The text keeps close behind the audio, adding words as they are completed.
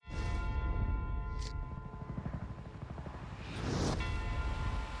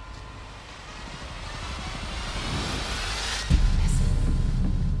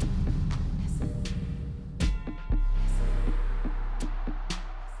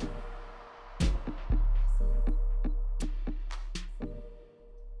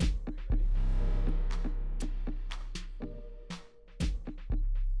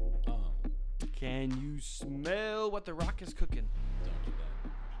Can you smell what the Rock is cooking? Don't do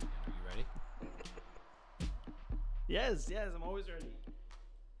that. Are you ready? Yes, I'm always ready.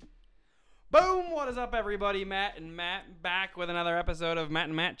 Boom! What is up, everybody? Matt and Matt back with another episode of Matt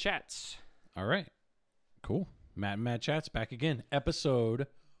and Matt Chats. All right. Cool. Matt and Matt Chats back again. Episode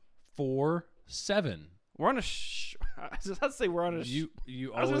 47. We're on a I was about to say we're on a You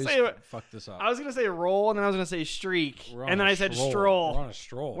I was always gonna say fuck this up. I was going to say roll, and then I was going to say streak. We're on And then a I said stroll. We're on a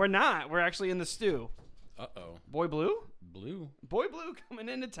stroll. We're not. We're actually in the stew. Uh-oh. Boy Blue? Blue. Boy Blue coming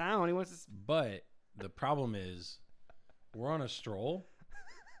into town. He wants to... But the problem is we're on a stroll,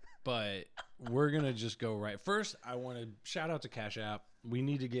 but we're going to just go right. First, I want to shout out to Cash App. We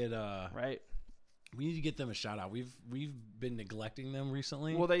need to get Right. we need to get them a shout out. We've been neglecting them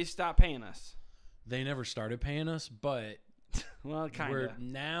recently. Well, they stopped paying us. They never started paying us, but Well, kind where of.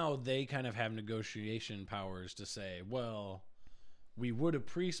 now they kind of have negotiation powers to say, well, we would have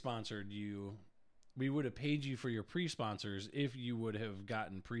pre-sponsored you. We would have paid you for your pre-sponsors if you would have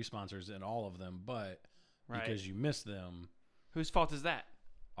gotten pre-sponsors in all of them, but Right. because you missed them, Whose fault is that?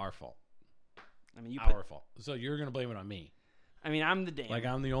 our fault. I mean, Our fault. So you're going to blame it on me. I mean, I'm the damn. Like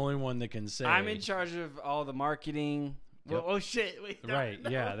I'm the only one that can say. I'm in charge of all the marketing. Yep. Oh shit! Wait, no, Right. no.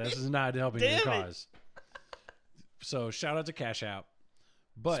 Yeah, this is not helping your Damn it. cause. So shout out to Cash App.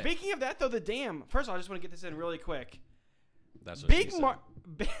 But Speaking of that, though, the damn. First of all, I just want to get this in really quick. that's what she Big, said.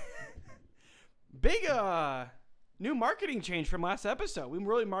 big, new marketing change from last episode. We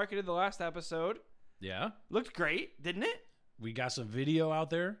really marketed the last episode. Yeah. Looked great, didn't it? We got some video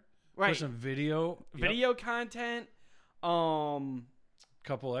out there. Right. Put some video. Yep. Video content.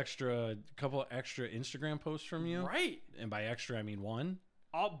 Couple extra Instagram posts from you. Right. And by extra I mean one.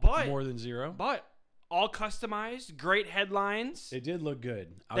 More than zero. But all customized. Great headlines. It did look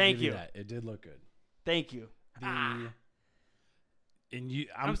good. I'll Thank give you you. that. It did look good. Thank you. And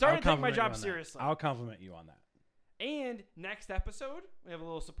I'm starting I'll to take my compliment job you on that. seriously. I'll compliment you on that. And next episode, we have a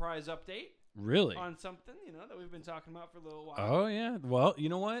little surprise update Really? on something, that we've been talking about for a little while. Oh yeah. Well, you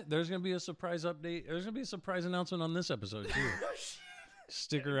know what? There's gonna be a surprise update. There's gonna be a surprise announcement on this episode too.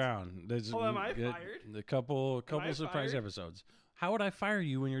 Stick around. There's Oh, am I fired? A couple I surprise fired? episodes. How would I fire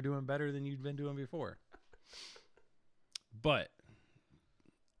you when you're doing better than you've been doing before? But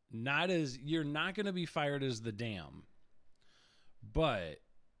you're not gonna be fired as the dam. But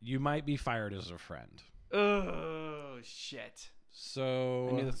you might be fired as a friend. Oh, shit. So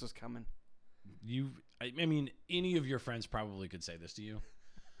I knew this was coming. I mean, any of your friends probably could say this to you.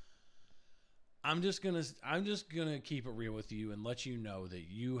 I'm just gonna keep it real with you and let you know that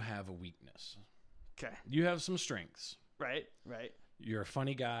you have a weakness. Okay. You have some strengths. Right. You're a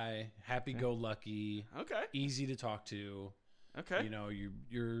funny guy, happy-go-lucky, Okay. easy to talk to. Okay.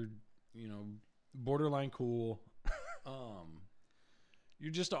 You're borderline cool.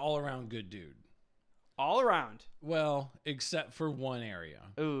 You're just an all-around good dude. All around. Well, except for one area.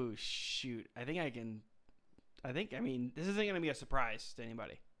 Oh, shoot. I mean, this isn't going to be a surprise to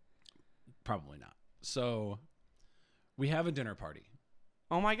anybody. Probably not. So, we have a dinner party.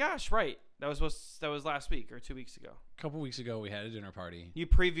 Oh, my gosh. Right. That was last week or 2 weeks ago. A couple weeks ago, we had a dinner party. You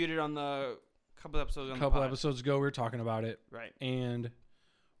previewed it on the couple episodes on the pod. Episodes ago, we were talking about it. Right. And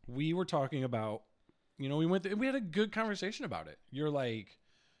we were talking about, we had a good conversation about it. You're like,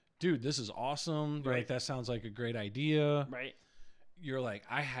 dude, this is awesome. You're Right. like, that sounds like a great idea. Right. You're like,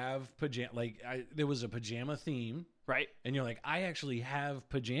 I have there was a pajama theme. Right. And you're like, I actually have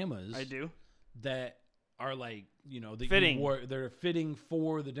pajamas. I do. That are like, that Fitting. you wore, they're fitting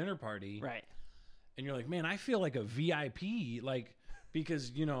for the dinner party. Right. And you're like, man, I feel like a VIP,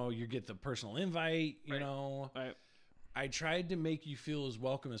 because, you get the personal invite, Right. I tried to make you feel as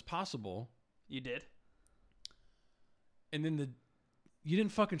welcome as possible. You did. And then you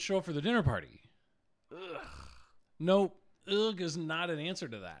didn't fucking show up for the dinner party. Ugh. Nope. Ugh is not an answer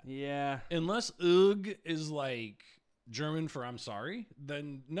to that. Yeah. Unless ugh is like German for I'm sorry,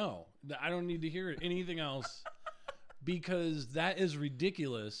 then no. I don't need to hear anything else because that is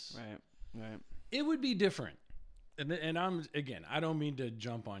ridiculous. Right. It would be different. And I don't mean to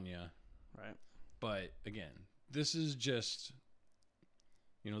jump on you. Right. But again, this is just,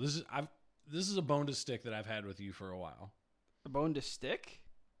 this is a bone to stick that I've had with you for a while. A bone to stick?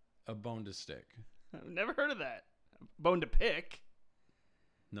 A bone to stick. I've never heard of that. Bone to pick?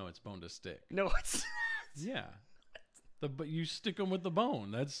 No, it's bone to stick. No, it's Yeah. But you stick them with the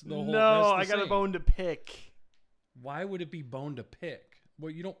bone. That's the whole. No, that's I the got a saying. bone to pick. Why would it be bone to pick? Well,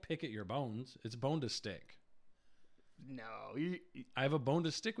 you don't pick at your bones. It's bone to stick. No, I have a bone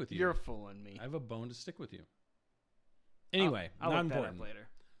to stick with you. you're fooling me. I have a bone to stick with you. Anyway, I'll not look that up important. later.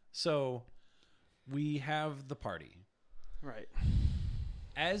 So we have the party. Right.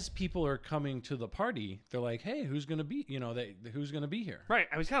 as people are coming to the party, they're like, "Hey, who's gonna be? Who's gonna be here?" Right.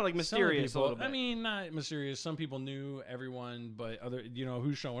 I was kind of like Some mysterious people, a little bit. I mean, not mysterious. Some people knew everyone, but other,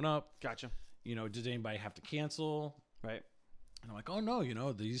 who's showing up. Gotcha. Did anybody have to cancel? Right. And I'm like, oh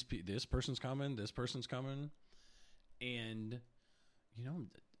no, this person's coming, this person's coming, and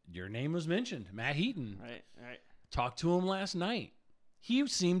your name was mentioned, Matt Heaton. Right. Right. Talked to him last night. He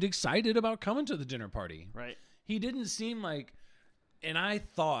seemed excited about coming to the dinner party. Right. He didn't seem like, and I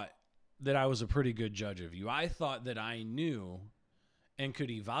thought that I was a pretty good judge of you. I thought that I knew and could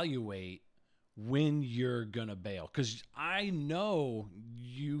evaluate when you're gonna bail, because I know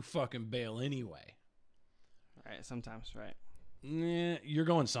you fucking bail anyway. Right. Sometimes. Right. You're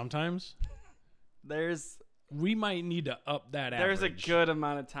going sometimes. We might need to up that average. There's a good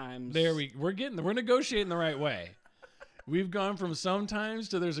amount of times. We're negotiating the right way. We've gone from sometimes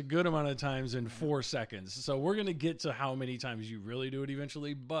to there's a good amount of times in 4 seconds. So we're gonna get to how many times you really do it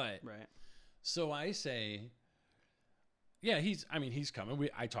eventually. But right. So I say, yeah, he's coming.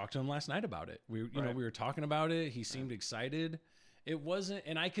 I talked to him last night about it. We were talking about it. He seemed excited. It wasn't,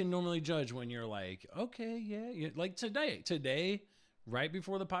 and I can normally judge when you're like, okay, yeah, like today, right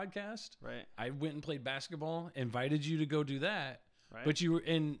before the podcast, right? I went and played basketball, invited you to go do that, right? But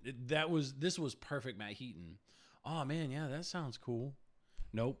this was perfect, Matt Heaton. Oh man, yeah, that sounds cool.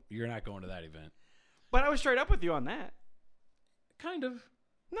 Nope, you're not going to that event. But I was straight up with you on that. Kind of.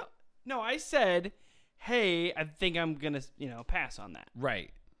 No, I said, hey, I think I'm gonna, pass on that. Right.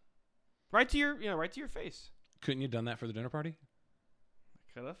 Right to your face. Couldn't you have done that for the dinner party?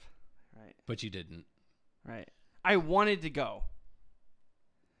 Could have. Right. But you didn't. Right. I wanted to go.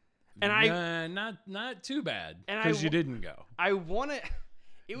 And not too bad, because you didn't go. I want to.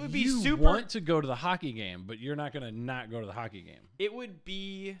 It would be you super. You want to go to the hockey game, but you're not going to not go to the hockey game. It would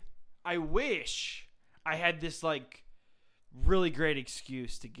be. I wish I had this really great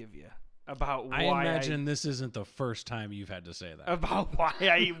excuse to give you about why. I imagine this isn't the first time you've had to say that. About why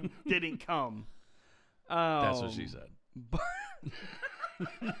I didn't come. That's what she said. But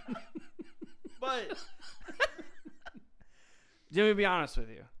let me be honest with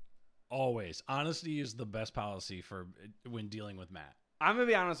you. Always. Honesty is the best policy for when dealing with Matt. I'm going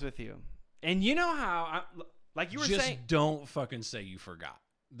to be honest with you. And you know how, like you were saying. Just don't fucking say you forgot.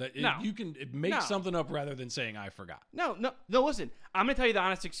 No. You can make something up rather than saying I forgot. No, listen. I'm going to tell you the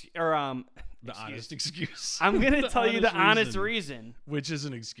honest honest excuse. I'm going to tell you the honest reason. Which is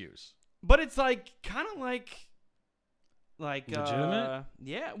an excuse. But it's kind of like legitimate?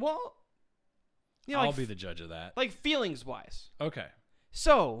 Yeah, well, I'll be the judge of that. Like feelings wise. Okay.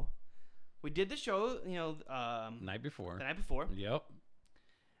 So, we did the show, night before. The night before. Yep.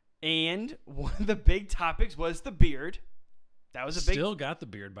 And one of the big topics was the beard. That was a big. Still got the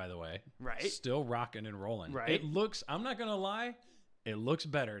beard, by the way. Right. Still rocking and rolling. Right. It looks. I'm not gonna lie. It looks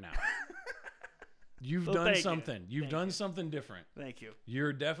better now. You've done something. You've done something different. Thank you.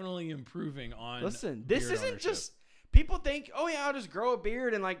 You're definitely improving on. Listen, this isn't ownership. just. People think, oh yeah, I'll just grow a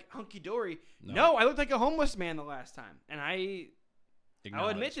beard and hunky dory. No, I looked like a homeless man the last time, and I'll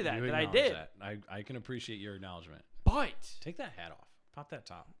admit to that I did. That. I can appreciate your acknowledgement. But take that hat off. Pop that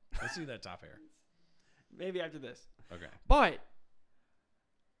top. Let's see that top hair. Maybe after this. Okay. But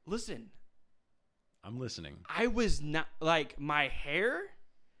listen, I'm listening. I was not my hair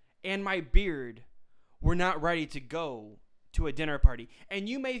and my beard were not ready to go to a dinner party. And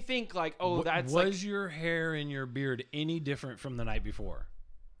you may think was your hair and your beard any different from the night before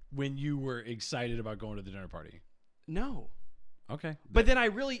when you were excited about going to the dinner party? No. Okay. But then I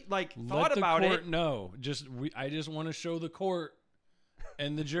really thought about it. No, I just want to show the court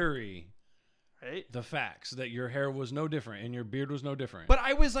and the jury the facts that your hair was no different and your beard was no different. But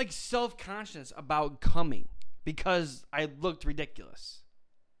I was self-conscious about coming because I looked ridiculous.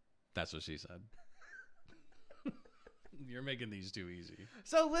 That's what she said. You're making these too easy.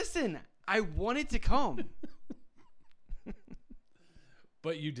 So listen, I wanted to come.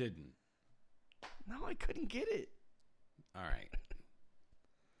 But you didn't. No, I couldn't get it. All right.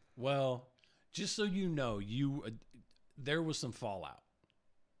 Well, just so you know, there was some fallout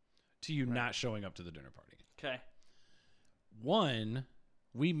to you not showing up to the dinner party. Okay. One,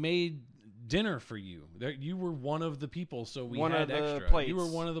 we made dinner for you. You were one of the people, so we had extra. Plates. You were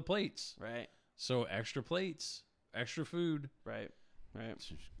one of the plates. Right. So extra plates, extra food. Right.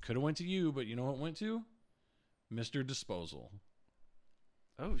 Could have went to you, but you know what went to? Mr. Disposal.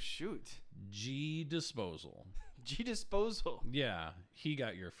 Oh, shoot. G Disposal. G Disposal. Yeah, he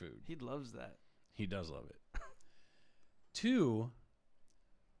got your food. He loves that. He does love it. 2,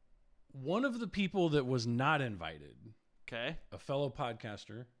 one of the people that was not invited. Okay. A fellow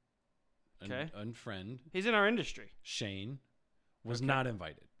podcaster. Okay. And friend. He's in our industry. Shane was not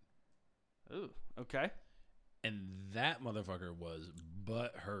invited. Ooh, okay. And that motherfucker was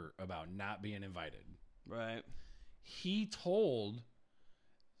butthurt about not being invited. Right. He told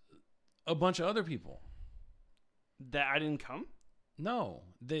a bunch of other people that I didn't come. No,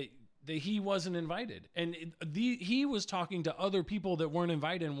 that he wasn't invited, and he was talking to other people that weren't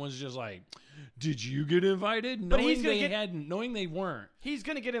invited, and was just like, "Did you get invited?" But knowing they hadn't, knowing they weren't. He's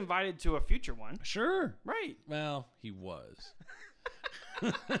gonna get invited to a future one. Sure, right. Well, he was,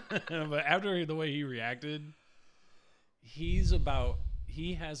 but after the way he reacted, he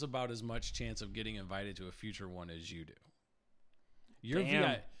has about as much chance of getting invited to a future one as you do.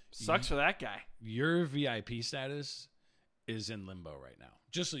 Sucks for that guy. Your VIP status is in limbo right now,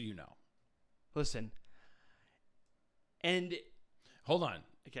 just so you know. Listen. And hold on.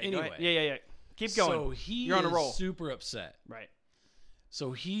 Okay. Anyway. Yeah. Keep going. So you're on a roll. Super upset. Right.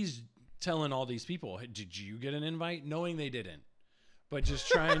 So he's telling all these people, hey, did you get an invite? Knowing they didn't. But just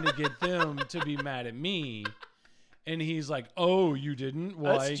trying to get them to be mad at me. And he's like, oh, you didn't?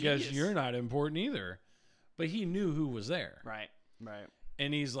 Well, I guess you're not important either. But he knew who was there. Right.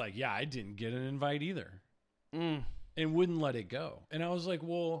 And he's like, yeah, I didn't get an invite either. And wouldn't let it go. And I was like,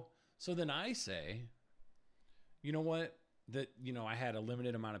 well, so then I say, you know what? That, I had a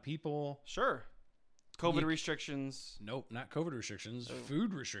limited amount of people. Sure. COVID restrictions. Nope, not COVID restrictions. Oh.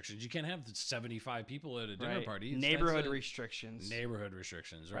 Food restrictions. You can't have 75 people at a dinner party. Neighborhood restrictions. Neighborhood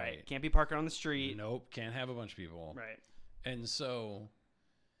restrictions, right. Can't be parking on the street. Nope, can't have a bunch of people. Right. And so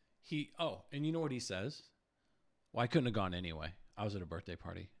and you know what he says? Well, I couldn't have gone anyway. I was at a birthday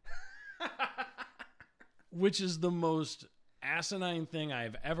party. Which is the most asinine thing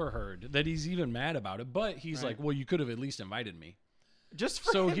I've ever heard, that he's even mad about it. But he's like, well, you could have at least invited me. Just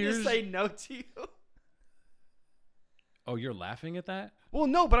for him to say no to you. Oh, you're laughing at that? Well,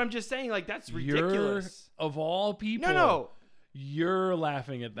 no, but I'm just saying, like, that's ridiculous. Of all people. No. You're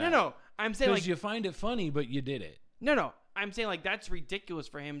laughing at that. No. I'm saying, because you find it funny, but you did it. No. I'm saying, like, that's ridiculous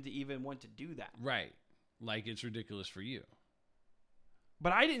for him to even want to do that. Right. Like, it's ridiculous for you.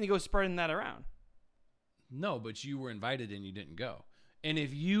 But I didn't go spreading that around. No, but you were invited and you didn't go. And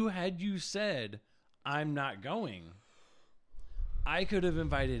if you said, I'm not going, I could have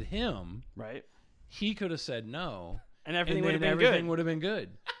invited him. Right. He could have said no. And everything would have been good.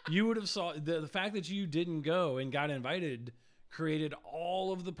 You would have saw the fact that you didn't go and got invited created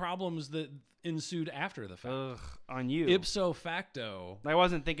all of the problems that ensued after the fact. Ugh, on you. Ipso facto. I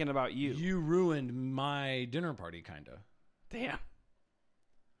wasn't thinking about you. You ruined my dinner party, kind of. Damn.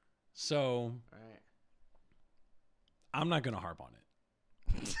 So, right. I'm not going to harp on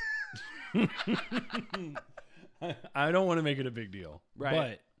it. I don't want to make it a big deal. Right.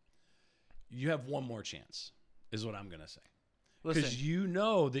 But you have one more chance, is what I'm going to say. Because you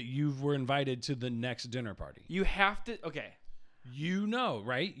know that you were invited to the next dinner party. You have to, okay. You know,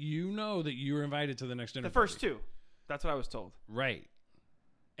 right? You know that you were invited to the next dinner party. The first two. That's what I was told. Right.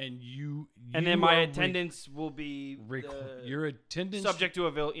 And you and then my attendance will be your attendance subject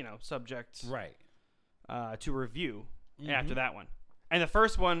to subject right to review after that one. And the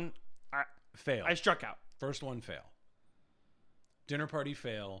first one fail. I struck out. First one fail. Dinner party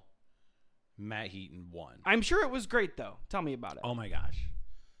fail. Matt Heaton won. I'm sure it was great though. Tell me about it. Oh my gosh.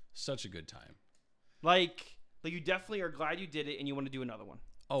 Such a good time. Like you definitely are glad you did it and you want to do another one.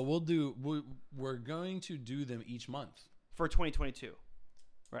 Oh, we're going to do them each month for 2022.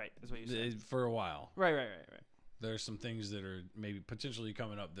 Right, that's what you said. For a while. Right. There's some things that are maybe potentially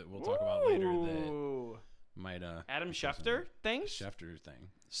coming up that we'll talk about later that might Adam Schefter thing.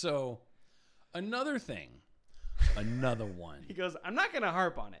 So, another thing. Another one. He goes, I'm not going to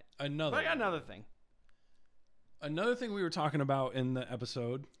harp on it. I got another thing. Another thing we were talking about in the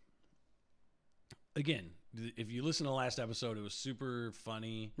episode. Again, if you listen to the last episode, it was super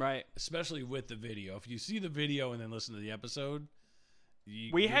funny. Right. Especially with the video. If you see the video and then listen to the episode,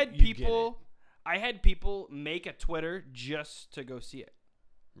 I had people make a Twitter just to go see it.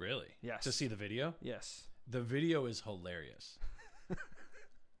 Really? Yes. To see the video? Yes. The video is hilarious.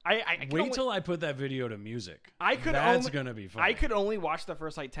 I wait till I put that video to music. That's gonna be fun. I could only watch the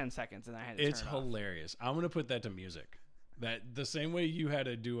first 10 seconds, and I had to It's hilarious. I'm gonna put that to music. That the same way you had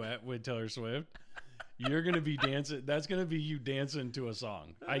a duet with Taylor Swift, you're gonna be dancing. That's gonna be you dancing to a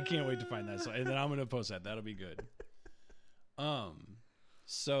song. I can't wait to find that song, and then I'm gonna post that. That'll be good.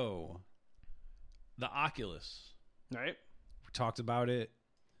 So, the Oculus. Right. We talked about it.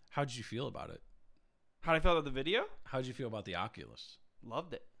 How did you feel about it? How did I feel about the video? How did you feel about the Oculus?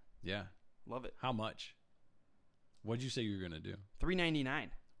 Loved it. Yeah. Love it. How much? What did you say you were going to do?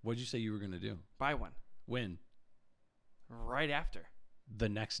 $399. What did you say you were going to do? Buy one. When? Right after. The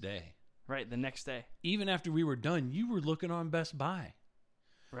next day. Right, the next day. Even after we were done, you were looking on Best Buy.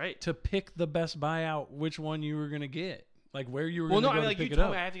 Right. To pick the Best Buy out, which one you were going to get. Like where you were well, going no, to go I mean, to like pick you it told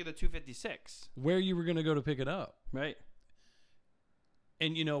up. me I have to get the 256. Where you were going to go to pick it up. Right.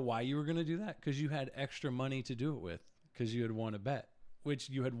 And you know why you were going to do that? Because you had extra money to do it with. Because you had won a bet. Which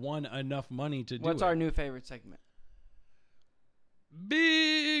you had won enough money to do What's it. our new favorite segment?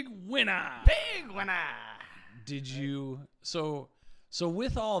 Big winner. Big winner. Did you... So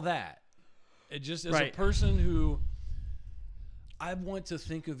with all that, it just as Right. a person who... I want to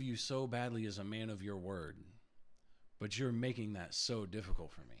think of you so badly as a man of your word. But you're making that so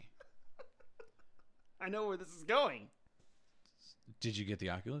difficult for me. I know where this is going. Did you get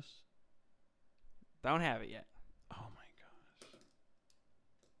the Oculus? Don't have it yet. Oh my gosh.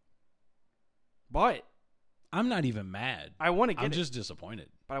 But I'm not even mad. I want to get I'm it. just disappointed.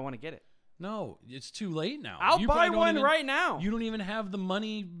 But I want to get it. No, it's too late now. I'll You buy probably don't one even- right now. You don't even have the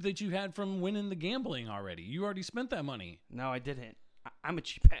money that you had from winning the gambling already. You already spent that money. No, I didn't. I'm a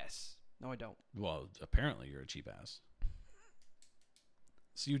cheap ass. No, I don't. Well, apparently you're a cheap ass.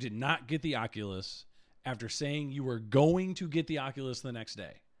 So you did not get the Oculus after saying you were going to get the Oculus the next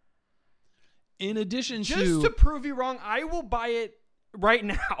day. In addition Just to prove you wrong, I will buy it right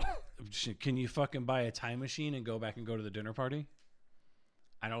now. Can you fucking buy a time machine and go back and go to the dinner party?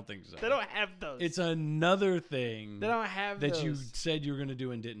 I don't think so. They don't have those. It's another thing They don't have that those. you said you were going to do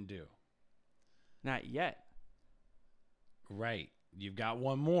and didn't do. Not yet. Right. You've got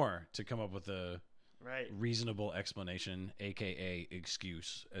one more to come up with a Right. reasonable explanation, a.k.a.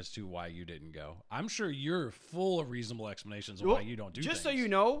 excuse, as to why you didn't go. I'm sure you're full of reasonable explanations of why you don't do Just things. so you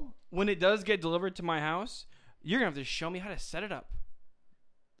know, when it does get delivered to my house, you're going to have to show me how to set it up.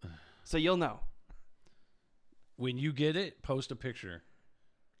 So you'll know. When you get it, post a picture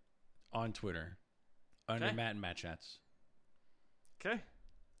on Twitter under Okay. Matt and Matt Chats. Okay.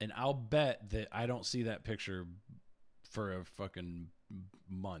 And I'll bet that I don't see that picture for a fucking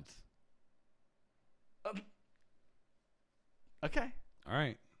month. Okay. All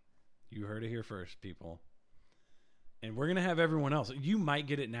right. You heard it here first, people. And we're going to have everyone else. You might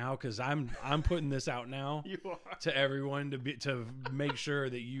get it now because I'm putting this out now You are. to everyone to make sure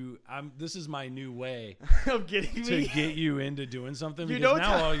that this is my new way I'm getting to me. get you into doing something. You Because don't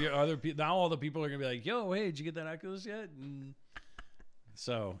now tell- all the people are going to be like, yo, hey, did you get that Oculus yet? And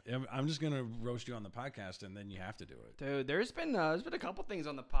so I'm just going to roast you on the podcast and then you have to do it. Dude, there's been a couple things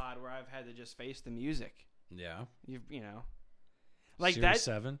on the pod where I've had to just face the music. Yeah. You know. Like Series that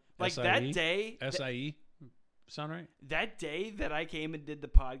 7. like SIE? that day SIE. Sound right? that day that I came and did the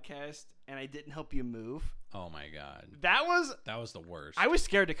podcast and I didn't help you move. Oh my God. That was the worst. I was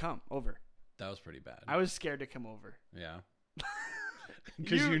scared to come over. That was pretty bad. I was scared to come over. Yeah.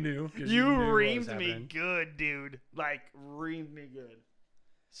 Because you knew. 'cause You knew what was reamed me happening. good, dude. Like reamed me good.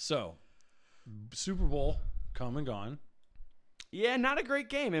 So, Super Bowl come and gone. Yeah, not a great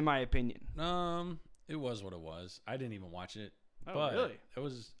game in my opinion. It was what it was. I didn't even watch it. Oh, but really? It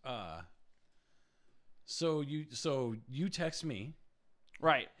was So you text me.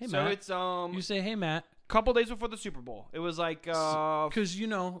 Right. Hey, so Matt. it's You say, "Hey Matt," couple days before the Super Bowl. It was like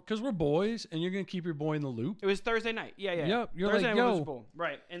because we're boys, and you're gonna keep your boy in the loop. it was Thursday night. Yeah. Yep, you're Thursday like, night was yo. the Super Bowl.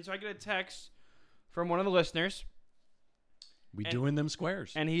 Right. And so I get a text from one of the listeners. We doing them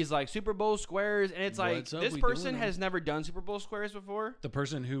squares. And he's like, Super Bowl squares. And it's like, What's up? this We person doing them. has never done Super Bowl squares before. The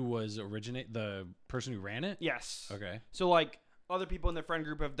person who was the person who ran it. Yes. Okay. So, like, other people in the friend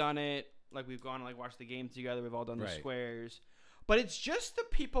group have done it. Like, we've gone and, like, watched the game together. We've all done the Right. squares. But it's just the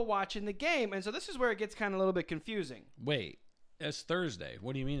people watching the game. And so this is where it gets kind of a little bit confusing. Wait, it's Thursday.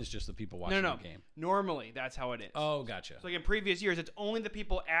 What do you mean it's just the people watching No. the game? Normally, that's how it is. Oh, gotcha. So, like, in previous years, it's only the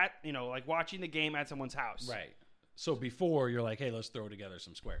people at, like, watching the game at someone's house. Right. So before you're like, hey, let's throw together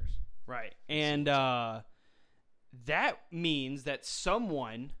some squares. Right. And that means that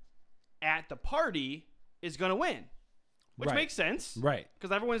someone at the party is going to win, which Right. makes sense. Right.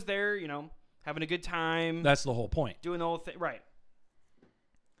 Because everyone's there, having a good time, That's the whole point. doing the whole thing. Right.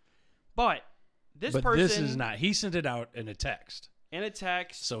 But this But person this is not. He sent it out in a text. in a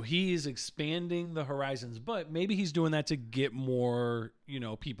text. So he is expanding the horizons, but maybe he's doing that to get more,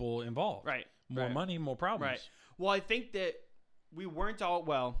 people involved. Right. More right. money, more problems. Right. Well, I think that we weren't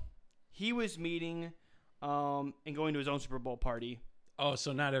all, he was meeting and going to his own Super Bowl party. Oh,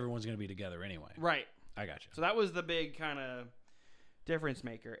 so not everyone's going to be together anyway. Right. I got you. So that was the big kind of difference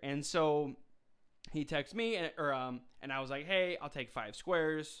maker. And so he texted me, and I was like, hey, I'll take 5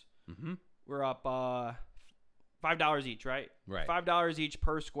 squares. Mm-hmm. We're up $5 each, right? Right. $5 each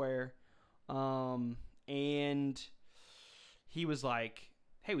per square. And he was like,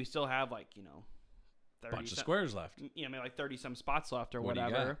 hey, we still have 30 Bunch of squares left. maybe like 30 some spots left or What do you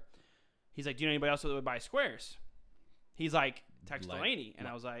whatever. he's like, do you know anybody else that would buy squares? He's like, text Like- Delaney. And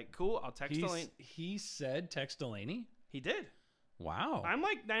I was like, cool, I'll text Delaney. He said text Delaney? He did. Wow. I'm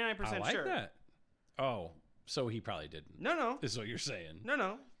like 99% I like sure. that. Oh, so he probably didn't. No. Is what you're saying.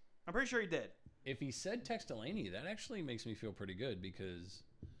 No. I'm pretty sure he did. If he said text Delaney, that actually makes me feel pretty good because,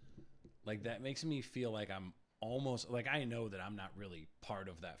 like, that makes me feel like I'm almost like I know that I'm not really part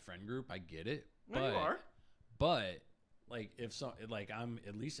of that friend group. I get it, No, you are. But like, if so, like I'm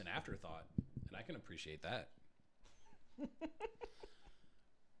at least an afterthought, and I can appreciate that.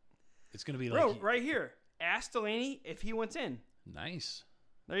 It's gonna be like, Bro, right here. Ask Delaney if he wants in. nice.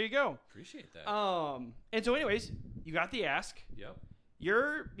 There you go. Appreciate that. And so, anyways, you got the ask. Yep.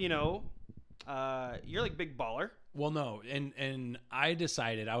 You're like big baller. Well, no, and I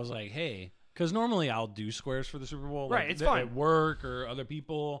decided I was like, hey, because normally I'll do squares for the Super Bowl, Right, like, it's fun. at work or other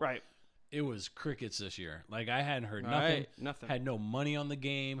people. Right. It was crickets this year. Like I hadn't heard Right, nothing. nothing. Had no money on the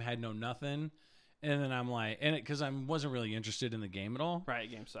game. Had no nothing. And then I'm like, and because I wasn't really interested in the game at all. Right.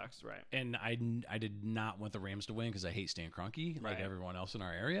 Game sucks. Right. And I did not want the Rams to win because I hate Stan Kroenke like Right. everyone else in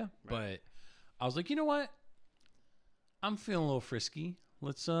our area. Right. But I was like, you know what? I'm feeling a little frisky.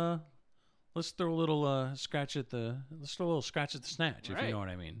 Let's throw a little scratch at the snatch, if Right. you know what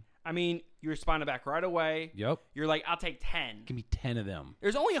I mean. I mean, you responded back right away. Yep. You're like, I'll take 10. Give me 10 of them.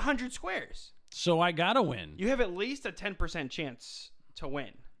 There's only 100 squares. So I gotta win. You have at least a 10% chance to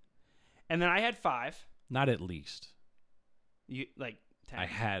win. And then I had 5. Not at least. You like 10. I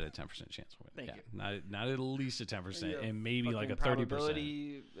had a 10% chance to win. Thank you. Not at least a 10%, You're and maybe like a fucking 30%.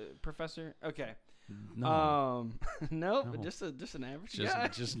 probability professor. Okay. No, Nope. No. Just an average guy.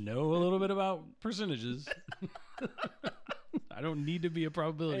 just know a little bit about percentages. I don't need to be a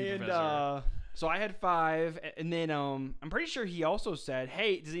probability And professor. so I had 5, and then I'm pretty sure he also said,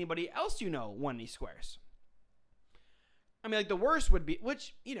 "Hey, does anybody else you know want these squares?" I mean, like the worst would be,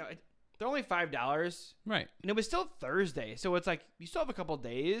 which they're only $5, Right. and it was still Thursday, so it's like you still have a couple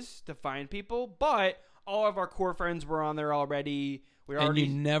days to find people, but all of our core friends were on there already. We And already you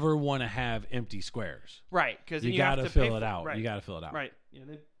never want to have empty squares. right because You have got to to pay fill it for out. Right. You got to fill it out. Right. You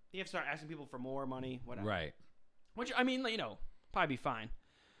have to start asking people for more money, whatever. Right. Which I mean, probably be fine.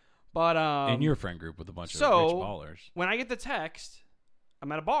 But In your friend group with a bunch of so- rich ballers. when I get the text,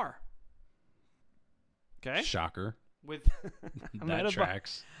 I'm at a bar. Okay. Shocker. With That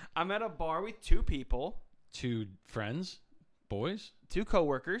tracks. I'm at a bar with 2 people, 2 friends, boys. 2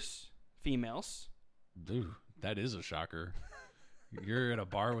 coworkers, females. Dude, that is a shocker. You're at a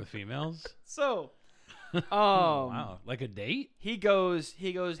bar with females? So, Wow. Like a date? he goes,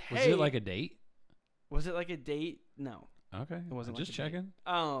 "Hey, Was it like a date? was it like a date? No. Okay. It wasn't Just like a date. checking.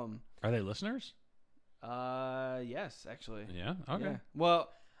 Are they listeners? Yes, actually. Yeah. Okay. Yeah.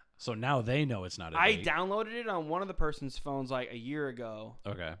 Well, So now they know it's not a I date. downloaded it on one of the person's phones like a year ago,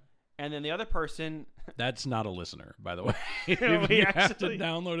 Okay. and then the other person, That's not a listener, by the way. We If you have to actually-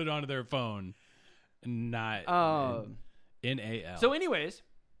 download it onto their phone, not NAL. So, anyways,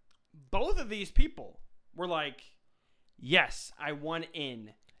 both of these people were like, "Yes, I want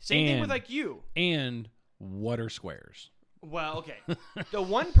in." Same thing with And- like you. and what are squares? Well, okay. the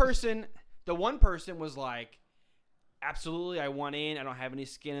one person was like, "Absolutely, I want in. I don't have any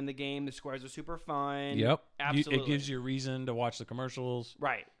skin in the game. The squares are super fun." Yep. absolutely. It gives you a reason to watch the commercials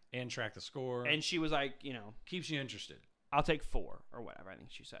right. and track the score. And she was like, keeps you interested. "I'll take 4 or whatever." I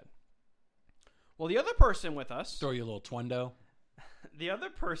think she said. Well, the other person with us, Throw you a little twendo. the other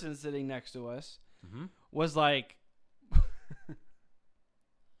person sitting next to us, Mm-hmm. was like,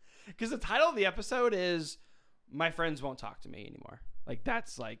 because the title of the episode is "My Friends Won't Talk to Me Anymore." Like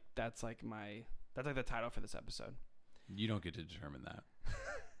that's like the title for this episode. You don't get to determine that.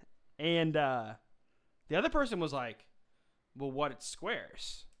 And the other person was like, "Well, what? It's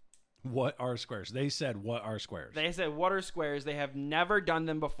squares." What are squares? They said, what are squares? They said, "What are squares?" They have never done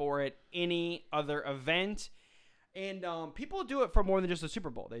them before at any other event. And people do it for more than just the Super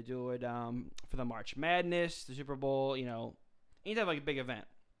Bowl. They do it for the March Madness, the Super Bowl, any type of like a big event.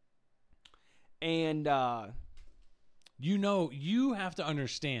 And you have to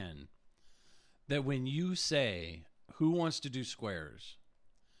understand that when you say, who wants to do squares,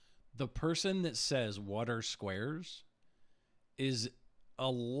 the person that says, what are squares, is a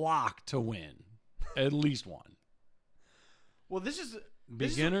lock to win at least one. well, this is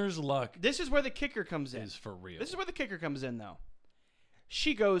Beginner's luck This is where the kicker comes in. is for real. This is where the kicker comes in, though.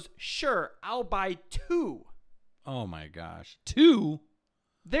 She goes, "Sure, I'll buy 2." Oh my gosh. 2?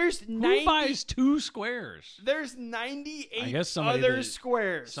 There's Who buys 2 squares? There's 98 I guess somebody other that-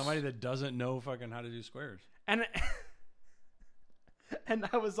 squares. Somebody that doesn't know fucking how to do squares. And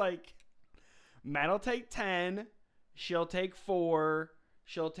I was like, "Matt'll take 10. She'll take 4.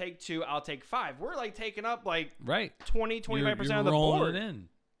 She'll take 2. I'll take 5. We're like taking up like Right. 20, 25% You're of the rolling board. it in.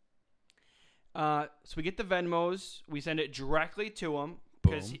 So we get the Venmos. We send it directly to him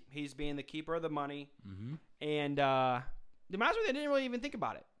because Boom. he's being the keeper of the money. Mm-hmm. And to be honest with you, they didn't really even think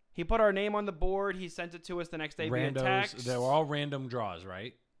about it. He put our name on the board. He sent it to us the next day via text. They were all random draws,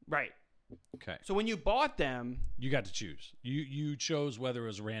 right? Right. Okay. So when you bought them, You got to choose. You chose whether it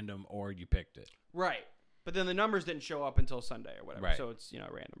was random or you picked it. right. But then the numbers didn't show up until Sunday or whatever. Right. So it's,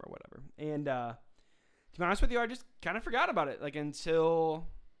 random or whatever. And to be honest with you, I just kind of forgot about it, like until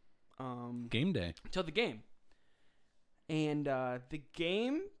Game day. the game. And the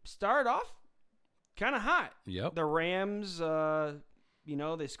game started off kind of hot. Yep. The Rams,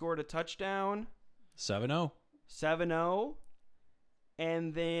 they scored a touchdown, 7-0. 7-0,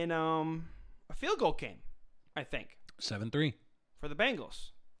 and then a field goal came, I think, 7-3. for the Bengals.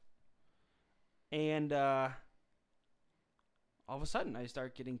 And all of a sudden, I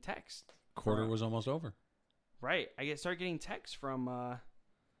start getting texts. Quarter was almost over. Right. I start getting texts from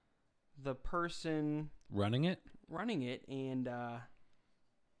the person Running it? running it, and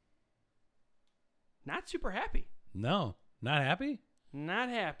not super happy. No. Not happy? Not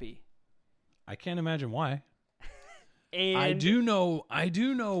happy. I can't imagine why. And I do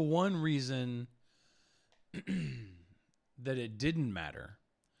know one reason that it didn't matter,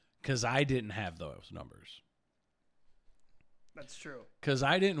 because I didn't have those numbers. That's true. Because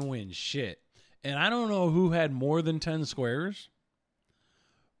I didn't win shit. And I don't know who had more than 10 squares,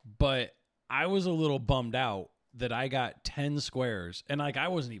 but I was a little bummed out that I got 10 squares, and I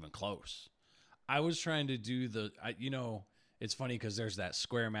wasn't even close. I was trying to do it's funny because there's that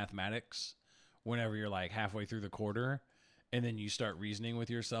square mathematics whenever you're like halfway through the quarter, and then you start reasoning with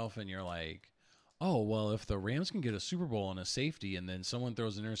yourself, and you're like, oh, well, if the Rams can get a Super Bowl and a safety, and then someone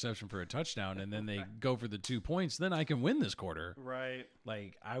throws an interception for a touchdown, and then they go for the 2 points, then I can win this quarter. Right.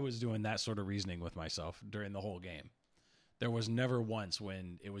 Like, I was doing that sort of reasoning with myself during the whole game. There was never once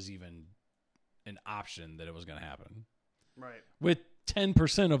when it was even an option that it was going to happen. Right. With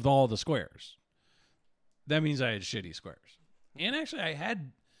 10% of all the squares. That means I had shitty squares. And actually, I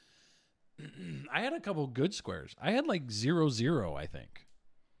had a couple good squares. I had like 0-0, I think.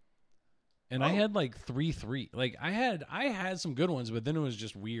 And I had like 3-3. Like I had some good ones, but then it was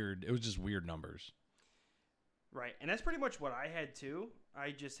just weird. It was just weird numbers. Right. And that's pretty much what I had too.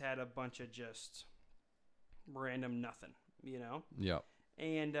 I just had a bunch of just random nothing, Yep.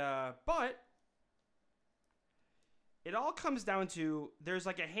 And but it all comes down to there's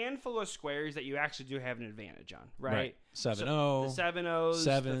like a handful of squares that you actually do have an advantage on, right? 7-0. The 7-0s,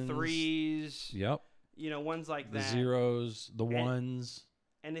 sevens. the 3s, Yep. ones like The that. zeros, the ones.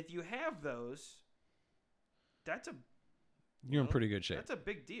 And if you have those, You're in pretty good shape. That's a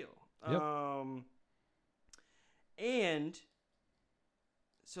big deal. Yep. And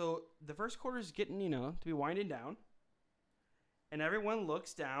so the first quarter is getting, to be winding down. And everyone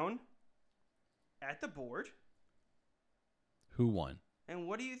looks down at the board. Who won? And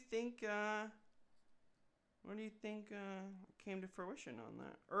what do you think came to fruition on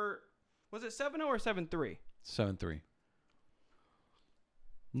that? Or was it 7-0 or 7-3? 7-3.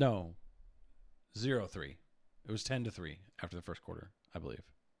 No. 0-3. It was 10-3 after the first quarter, I believe.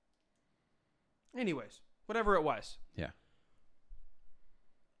 Anyways, whatever it was. Yeah.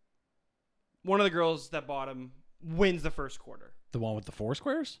 One of the girls that bought him wins the first quarter. The one with the 4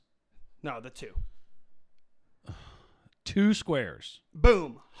 squares? No, the 2. 2 squares.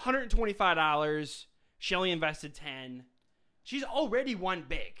 Boom. $125. She only invested 10. She's already won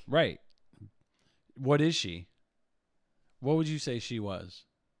big. Right. What is she? What would you say she was?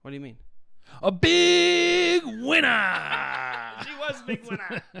 What do you mean? A big winner. She was a big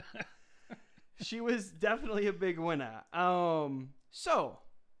winner. She was definitely a big winner. So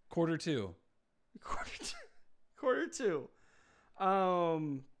Quarter 2. quarter two.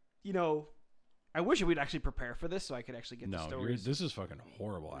 I wish we'd actually prepare for this so I could actually get the stories this is fucking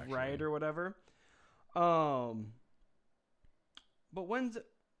horrible, actually. right or whatever. But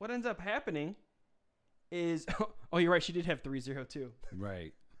what ends up happening is, oh, you're right. She did have 3-0 too.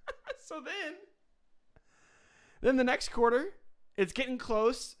 Right. So then the next quarter, it's getting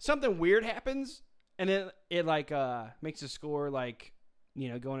close. Something weird happens, and it like makes the score like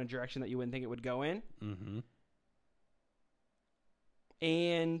go in a direction that you wouldn't think it would go in. Mm-hmm.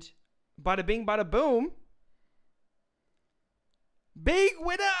 And bada bing, bada boom. Big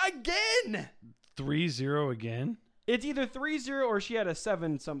winner again. 3-0 again. It's either 3-0 or she had a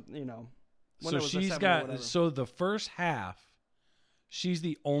 7. So she's got. So the first half, she's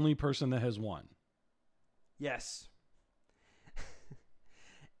the only person that has won. Yes.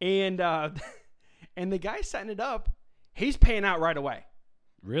 And the guy setting it up, he's paying out right away.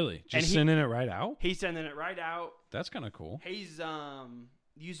 Really? Just he- sending it right out? He's sending it right out. That's kind of cool. He's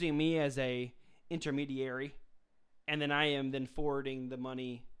using me as a intermediary, and then I am then forwarding the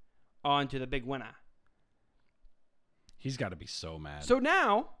money on to the big winner. He's got to be so mad. So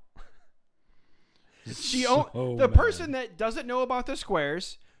now, So the mad. person that doesn't know about the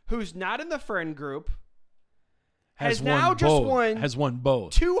squares, who's not in the friend group, has now won just both. won Has won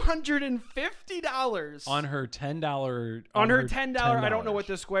both. $250 On her $10. On her $10. I don't know what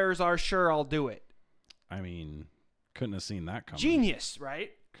the squares are. Sure, I'll do it. I mean, couldn't have seen that coming. Genius,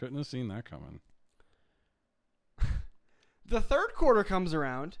 right? Couldn't have seen that coming. The third quarter comes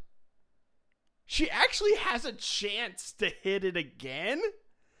around. She actually has a chance to hit it again,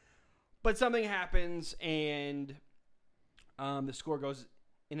 but something happens and the score goes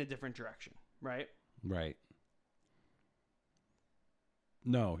in a different direction, right? Right.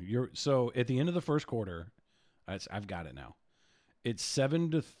 No, so at the end of the first quarter, I've got it now. It's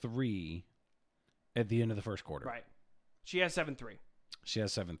 7-3 at the end of the first quarter. Right. She has 7-3. She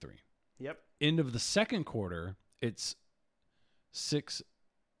has 7-3. Yep. End of the second quarter, it's 6-7.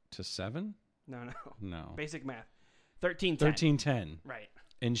 No. No. Basic math. 13-10. 13-10. Right.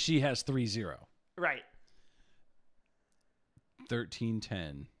 And she has 3-0. Right.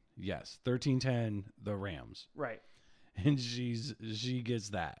 13-10. Yes. 13-10, the Rams. Right. And she gets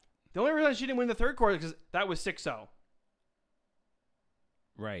that. The only reason she didn't win the third quarter is because that was 6-0.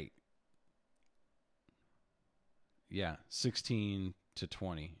 Right. Yeah. 16-20.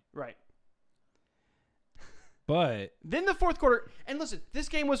 Right. But Then the fourth quarter, and listen, this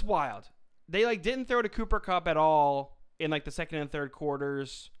game was wild. They didn't throw to Cooper Kupp at all in the second and third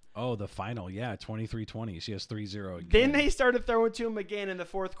quarters. oh, the final, yeah, 23-20. She has 3-0 again. Then they started throwing to him again in the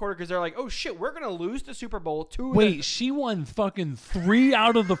fourth quarter because they're like, "Oh shit, we're gonna lose the Super Bowl to." Wait, she won fucking 3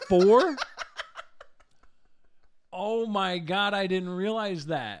 out of the 4? Oh my god, I didn't realize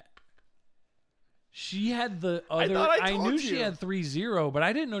that. She had the other. thought I told knew you. she had 3-0, but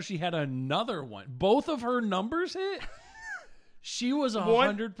I didn't know she had another one. Both of her numbers hit. She was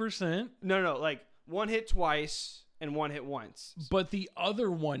 100%, No, one hit twice and one hit once. but the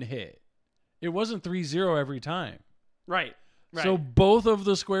other one hit. It wasn't 3-0 every time. Right. So both of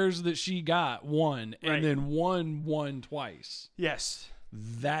the squares that she got won, and Right. then one won twice. Yes.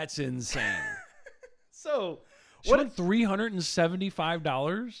 That's insane. So She what? won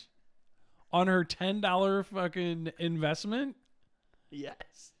 $375 on her $10 fucking investment.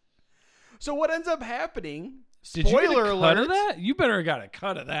 Yes. So what ends up happening? Did you get a Spoiler cut alert! of that? You better have got a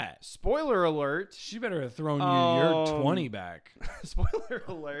cut of that. Spoiler alert! She better have thrown you your 20 Um, back. Spoiler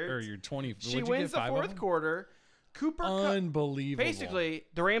alert! Or your 20. She what'd you wins get, the 5 of fourth them? quarter. Cooper Kupp. Unbelievable. Basically,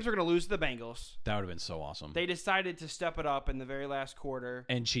 the Rams are going to lose to the Bengals. That would have been so awesome. They decided to step it up in the very last quarter.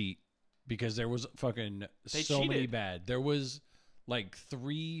 And cheat. Because there was fucking They so many cheated. bad. There was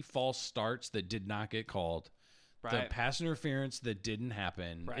 3 false starts that did not get called. The Right. pass interference that didn't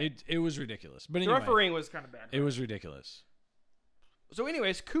happen. Right. It was ridiculous. But The anyway, refereeing was kind of bad. it was ridiculous. So,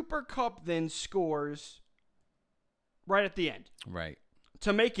 anyways, Cooper Kupp then scores right at the end Right.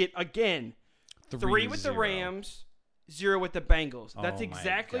 to make it again 3 with the 3-0. Rams, 0 with the Bengals. That's Oh my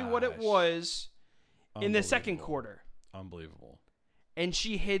exactly what it gosh. was in the second Unbelievable. quarter. Unbelievable. And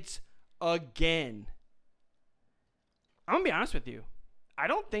she hits again. I'm going to be honest with you. I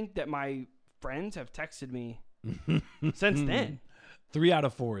don't think that my friends have texted me since then. 3 out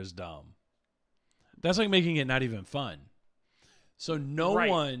of 4 is dumb. That's like making it not even fun. So no Right.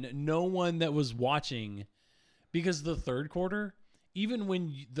 one that was watching, because the third quarter, even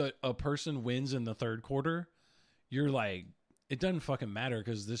when a person wins in the third quarter, you're like, it doesn't fucking matter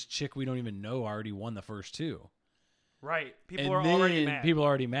because this chick we don't even know already won the first 2. Right. People And are then already mad. People are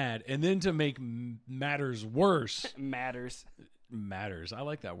already mad. And then to make matters worse, matters. I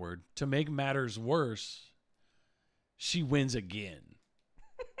like that word. To make matters worse, she wins again.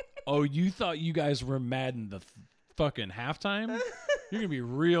 Oh, you thought you guys were mad in the fucking halftime? You're going to be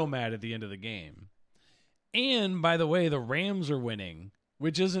real mad at the end of the game. And by the way, the Rams are winning,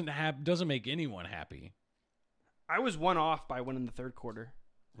 which doesn't make anyone happy. I was one off by winning the third quarter.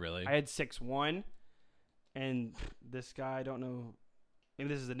 Really? I had 6-1, and this guy, I don't know, maybe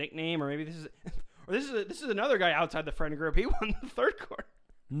this is a nickname, or maybe this is another guy outside the friend group. He won the third quarter.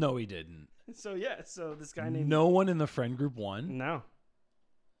 No, he didn't. So yeah, so this guy named No one in the friend group won? No,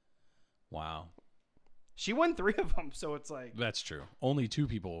 Wow. she won 3 of them. So it's like That's true. Only 2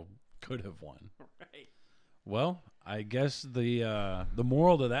 people could have won. right. Well, I guess the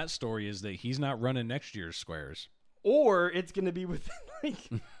moral to that story is that he's not running next year's squares. Or it's gonna be within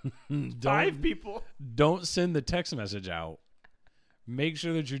like 5 people. Don't send the text message out. Make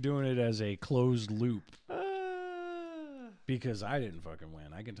sure that you're doing it as a closed loop. Because I didn't fucking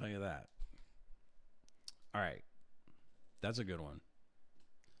win. I can tell you that. All right. That's a good one.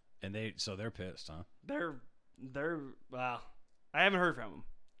 And they're pissed, huh? They're well, I haven't heard from them,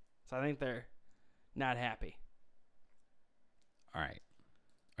 so I think they're not happy. All right.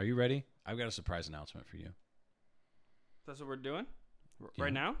 Are you ready? I've got a surprise announcement for you. That's what we're doing Yeah.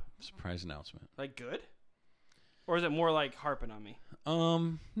 right now. Surprise announcement. Like good, or is it more like harping on me?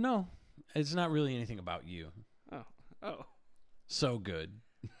 No. It's not really anything about you. Oh. So good.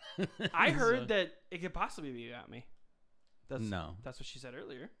 I heard that it could possibly be about me. No. That's what she said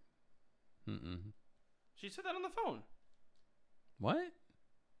earlier. Mm-mm. She said that on the phone. What? Are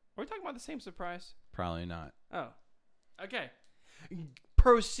we talking about the same surprise? Probably not. Oh. Okay.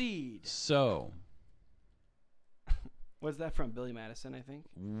 Proceed. So, Was that from Billy Madison, I think?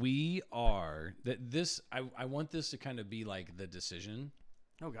 we are that this I want this to kind of be like the decision,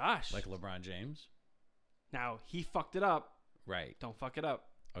 Oh, gosh. like LeBron James. Now, he fucked it up. Right. Don't fuck it up.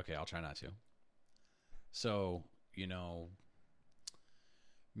 Okay, I'll try not to. So,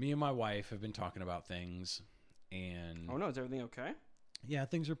 me and my wife have been talking about things, and Oh, no. Is everything okay? yeah,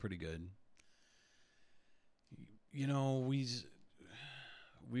 things are pretty good.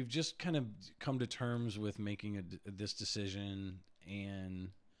 We've just kind of come to terms with making this decision,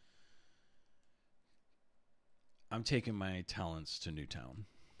 and I'm taking my talents to Newtown.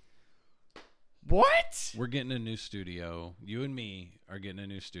 What? We're getting a new studio. You and me are getting a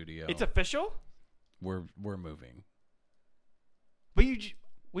new studio. It's official? We're moving. But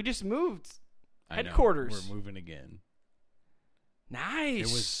we just moved I know. headquarters. We're moving again. Nice.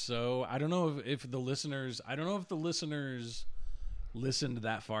 It was so. I don't know if the listeners. I don't know if the listeners listened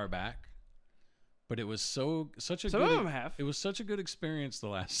that far back, but it was such a. Some good, of them have. It was such a good experience the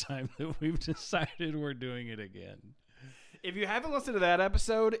last time that we've decided we're doing it again. If you haven't listened to that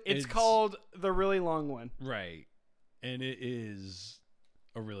episode, it's called The Really Long One. Right, and it is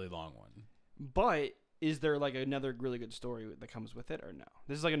a really long one. But is there like another really good story that comes with it, or no?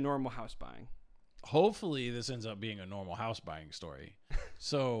 This is like a normal house buying. Hopefully this ends up being a normal house buying story.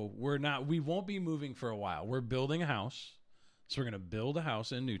 So we won't be moving for a while. We're building a house. So we're going to build a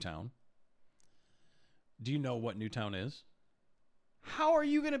house in Newtown. Do you know what Newtown is? How are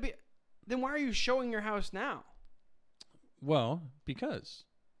you going to be? Then why are you showing your house now? Well, because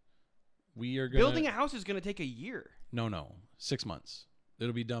we are going Building a house is going to take a year. No. 6 months.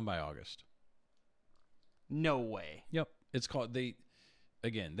 It'll be done by August. No way. Yep. It's called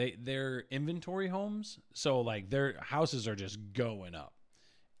they're inventory homes, so like their houses are just going up.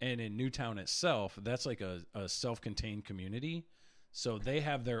 And in Newtown itself, that's like a self-contained community. So they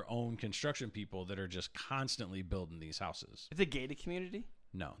have their own construction people that are just constantly building these houses. It's a gated community?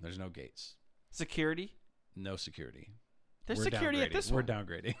 No, there's no gates. Security? No security. There's We're security at this We're one.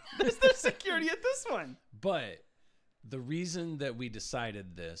 downgrading. There's security at this one. But the reason that we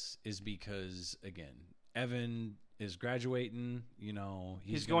decided this is because, again, Evan is graduating,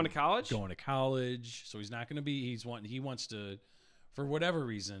 he's going to college? Going to college. So he's not going to be he wants to, for whatever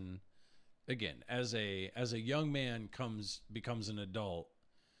reason, again, as a young man becomes an adult,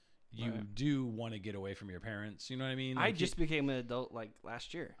 you do want to get away from your parents, you know what I mean? Like I just became an adult like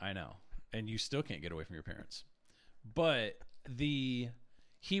last year. I know. And you still can't get away from your parents. But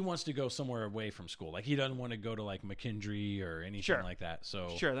he wants to go somewhere away from school. Like he doesn't want to go to like McKendree or anything like that. So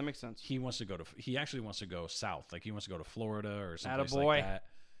sure, that makes sense. He actually wants to go south. Like he wants to go to Florida or something Attaboy. like that.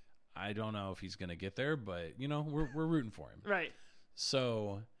 I don't know if he's going to get there, but we're rooting for him. Right.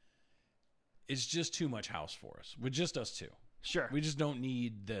 So it's just too much house for us. With just us two. Sure. We just don't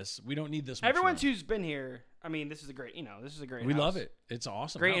need this. We don't need this much Everyone room. who's been here, I mean, this is a great We house. love it. It's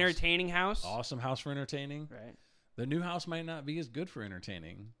awesome. Great house. entertaining house. Awesome house for entertaining. Right. The new house might not be as good for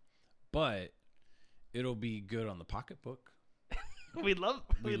entertaining, but it'll be good on the pocketbook. we love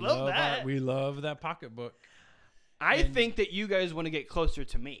that. We love that pocketbook. I think that you guys want to get closer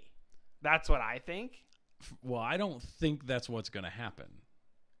to me. That's what I think. Well, I don't think that's what's going to happen.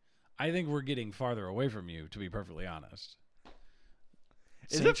 I think we're getting farther away from you, to be perfectly honest.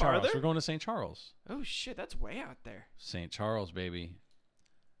 Is St. it Charles. farther? We're going to St. Charles. Oh shit, that's way out there. St. Charles, baby.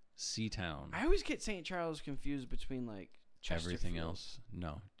 Seatown. I always get St. Charles confused between like Chesterfield. Everything else.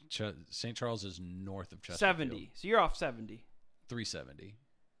 No. St. Charles is north of Chesterfield. 70. So you're off 70. 370.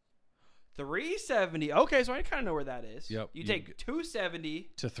 370. Okay, so I kind of know where that is. Yep. You take 270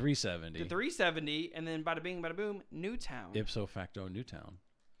 to 370. to 370, and then bada bing, bada boom, Newtown. Ipso facto Newtown.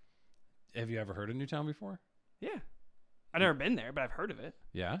 Have you ever heard of Newtown before? Yeah. I've never been there, but I've heard of it.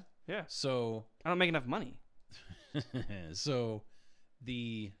 Yeah? Yeah. So I don't make enough money. so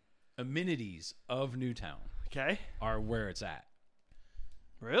the amenities of Newtown Okay. are where it's at.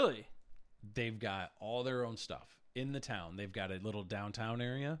 Really? They've got all their own stuff. in the town. They've got a little downtown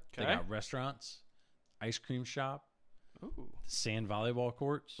area. They Okay. got restaurants, ice cream shop, Ooh. sand volleyball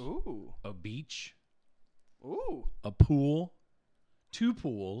courts, Ooh. a beach, Ooh. a pool, 2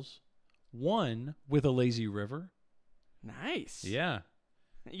 pools, 1 with a lazy river. Nice. Yeah.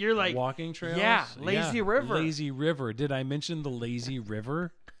 You're like, walking trails. yeah, lazy river. Lazy river. Did I mention the lazy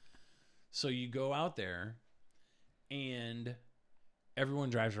river? So you go out there and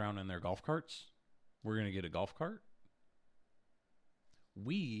everyone drives around in their golf carts. We're going to get a golf cart.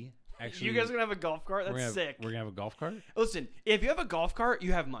 We actually you guys are gonna have a golf cart? we're That's gonna sick. We're going to have a golf cart. Listen, if you have a golf cart,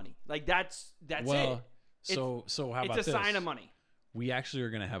 you have money. Like that's Well, it. so how about It's a this? sign of money. We actually are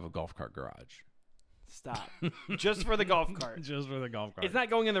going to have a golf cart garage. Stop. Just for the golf cart. Just for the golf cart. It's not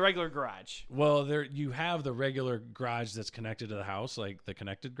going in the regular garage. Well, there you have the regular garage that's connected to the house, like the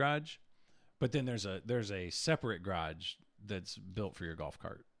connected garage, but then there's a separate garage that's built for your golf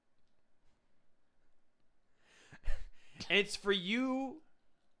cart. And it's for you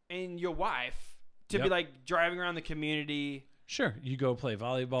and your wife to be Yep. like driving around the community. Sure, you go play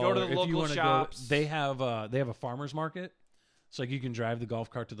volleyball. Go to or the if you local wanna shops. Go, they have a farmers market, so like you can drive the golf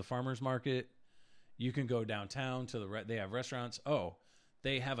cart to the farmers market. You can go downtown to they have restaurants. Oh,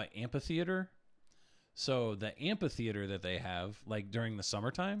 they have an amphitheater. So the amphitheater that they have, like during the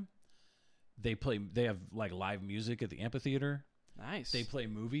summertime, they have like live music at the amphitheater. Nice. They play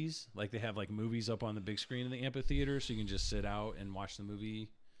movies. Like they have like movies up on the big screen in the amphitheater, so you can just sit out and watch the movie.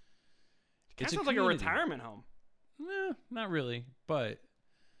 Kind It's of a sounds like a community. retirement home. Not really, but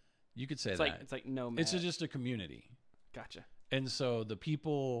you could say It's that. like it's like no. It's just a community. Gotcha. And so the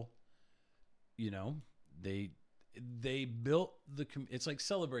people, they built it's like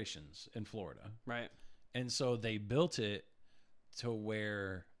Celebrations in Florida. Right. And so they built it to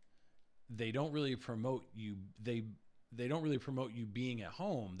where they don't really promote you. They don't really promote you being at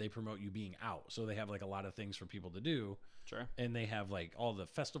home. They promote you being out. So they have like a lot of things for people to do. Sure. And they have like all the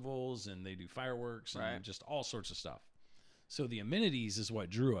festivals and they do fireworks and Right. just all sorts of stuff. So the amenities is what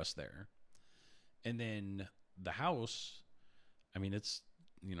drew us there. And then the house, I mean, it's,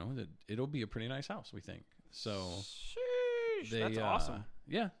 it'll be a pretty nice house, we think. So Sheesh, that's awesome.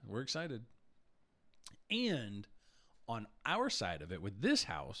 Yeah, we're excited. And on our side of it, with this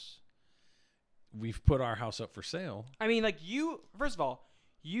house, we've put our house up for sale. I mean, like first of all,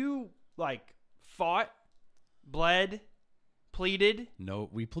 you like fought, bled, pleaded No,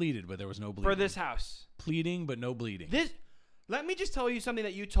 we pleaded, but there was no bleeding. for this house. Pleading, but no bleeding. Let me just tell you something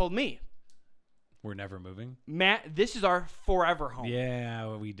that you told me. We're never moving. Matt, this is our forever home.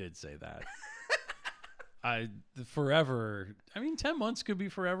 Yeah, we did say that. Forever. I mean, 10 months could be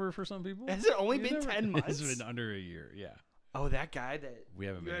forever for some people. Has it only You been never- 10 months? It's been under a year. Yeah, Oh, that guy that we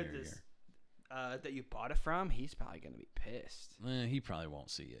haven't you been had here this, a year. that you bought it from, he's probably going to be pissed. He probably won't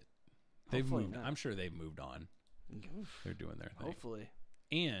see it. They've Hopefully moved. not. I'm sure they've moved on. They're doing their thing. Hopefully.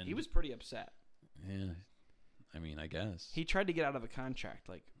 And He was pretty upset. Yeah, I mean, I guess He tried to get out of a contract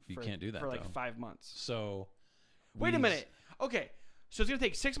You can't do that, for like though. 5 months. so. Wait a minute. Okay, so it's going to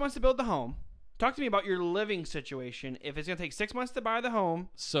take 6 months to build the home. Talk to me about your living situation. If it's going to take 6 months to buy the home,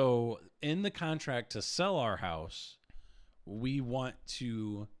 So in the contract to sell our house, we want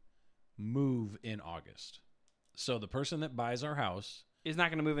to move in August. So the person that buys our house, is not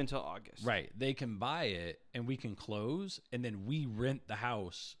going to move until August. right, they can buy it and we can close, and then we rent the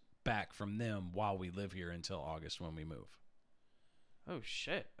house back from them while we live here until August when we move. Oh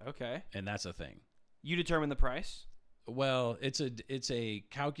shit. Okay. And that's a thing. You determine the price. Well, it's a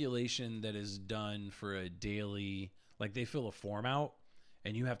calculation that is done for a daily, like they fill a form out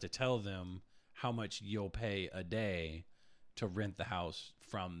and you have to tell them how much you'll pay a day to rent the house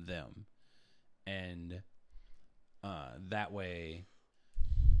from them. And that way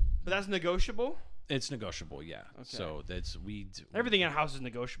But that's negotiable. it's negotiable, yeah. Okay. So that's Everything in a house is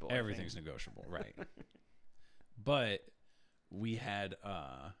negotiable. I everything's think. negotiable, right? But we had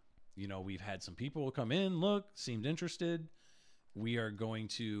we've had some people come in, look, seemed interested. We are going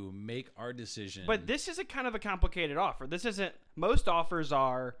to make our decision. But this is a kind of a complicated offer. This isn't. Most offers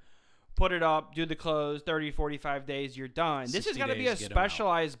are put it up, do the close, 30, 45 days, you're done. This has 60 got to be a days, get 'em out.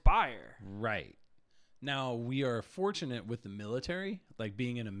 specialized buyer. Right. Now, we are fortunate with the military, like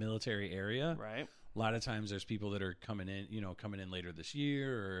being in a military area. Right. A lot of times there's people that are coming in later this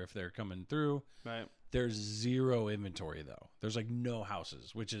year, or if they're coming through. Right. There's zero inventory though. There's like no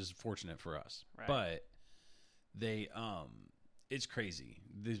houses, which is fortunate for us. Right. But they it's crazy.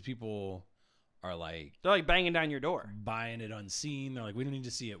 These people are like They're like banging down your door. buying it unseen. They're like, we don't need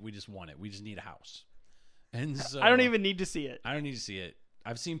to see it. We just want it. We just need a house. And so I don't even need to see it. I don't need to see it.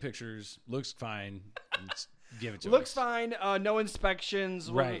 I've seen pictures. Looks fine. give it to Looks us. fine. No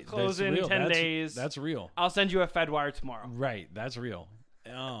inspections. We'll Right. close That's in real. 10 days. That's real. I'll send you a Fedwire tomorrow. Right. That's real.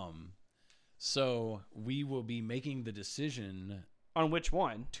 So we will be making the decision On which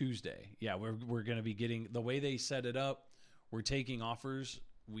one? Tuesday. Yeah, we're going to be getting the way they set it up. We're taking offers.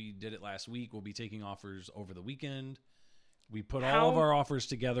 We did it last week. We'll be taking offers over the weekend. We put all of our offers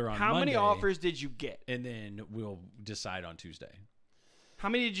together on How Monday. many offers did you get? And then we'll decide on Tuesday. How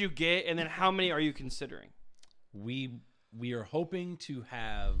many did you get? And then how many are you considering? We are hoping to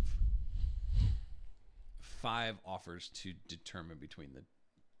have 5 offers to determine between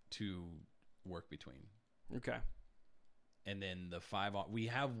to work between. Okay. And then the 5 we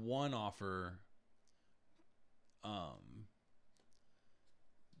have one offer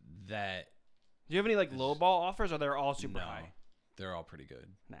that Do you have any like low ball offers, or they're all super high? They're all pretty good.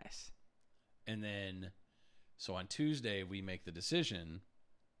 Nice. And then so on Tuesday we make the decision.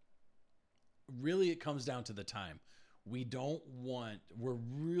 Really, it comes down to the time. We're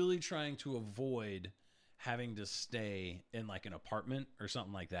really trying to avoid having to stay in like an apartment or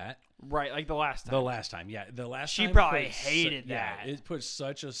something like that. Right, like the last time. The last time. She time probably put hated that. Yeah, it put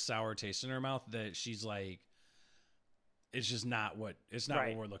such a sour taste in her mouth that she's like, it's just not what Right.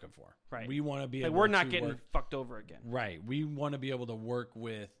 what we're looking for. Right. We want to be Like able we're to not getting work, fucked over again. right. We want to be able to work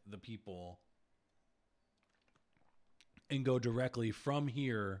with the people and go directly from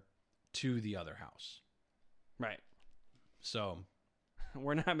here to the other house. Right. So,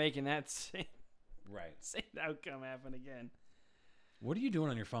 We're not making that same outcome happen again. what are you doing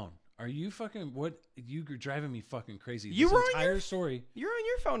on your phone? Are you fucking you're driving me fucking crazy. You This were on entire your- story. You're on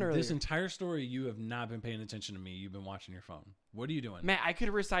your phone earlier. This entire story, you have not been paying attention to me. You've been watching your phone. What are you doing? Matt, I could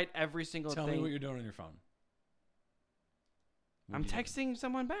recite every single Tell thing. me what you're doing on your phone. What I'm are you doing? texting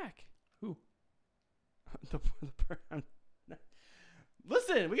someone back. Who?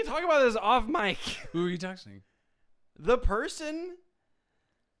 Listen, we can talk about this off mic. Who are you texting? The person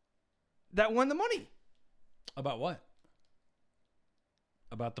that won the money. About what?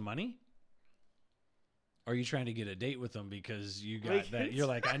 About the money? Are you trying to get a date with them because you got Like, that? You're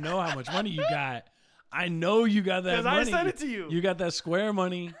like, I know how much money you got. I know you got that Because I money. sent it to you. You got that Square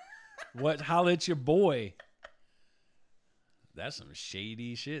money. What? Holla at your boy. That's some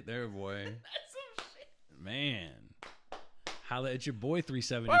shady shit there, boy. That's some shit. Man. Holla at your boy,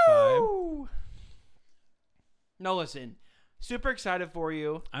 375. Woo! No, listen. Super excited for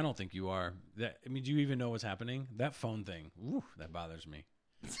you. I don't think you are. Do you even know what's happening? That phone thing. Ooh, that bothers me.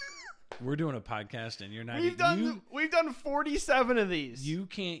 We're doing a podcast and you're not. We've done 47 of these. You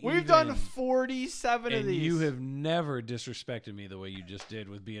can't. We've done 47 of and these. you have never disrespected me the way you just did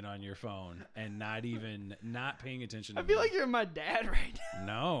with being on your phone and not paying attention to I feel me. like you're my dad right now.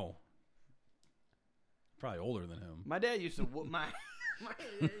 No. Probably older than him. My dad used to whoop my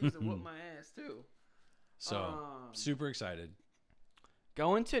ass too. So, super excited.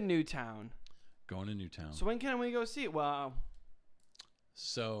 Going to Newtown. Going to Newtown. So when can we go see it? Well,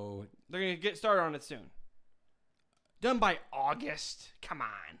 So, they're going to get started on it soon. Done by August. Come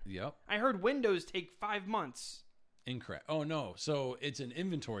on. yep. I heard windows take 5 months. Incorrect. Oh, no. So, it's an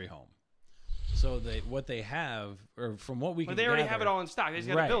inventory home. So, what they have, or from what we can But they already gather, have it all in stock. They just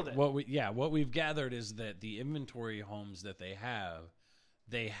got to build it. What we've gathered is that the inventory homes that they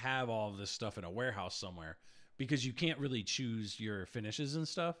have all of this stuff in a warehouse somewhere because you can't really choose your finishes and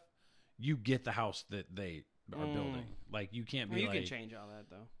stuff. You get the house that they are building. Like you can't be you like, can change all that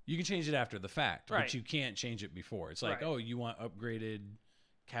though. you can change it after the fact, Right. but you can't change it before. It's like, Right. oh, you want upgraded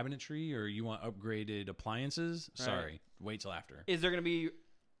cabinetry or you want upgraded appliances? Right. Sorry, wait till after. Is there going to be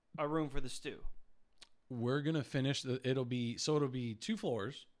a room for the stew? We're gonna finish it'll be 2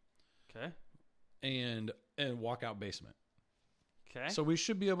 floors Okay. and walkout basement. Okay. So we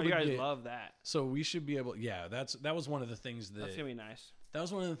should be able Oh, to you guys get, love that. So we should be able. Yeah, that was one of the things That's going to be nice. that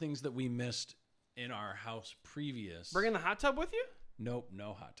was one of the things that we missed in our house previous. Bringing the hot tub with you? Nope,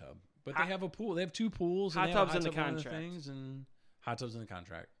 no hot tub. But Hot- they have a pool. They have 2 pools. Hot and they have a tub's in the tub on contract. Things and hot tubs in the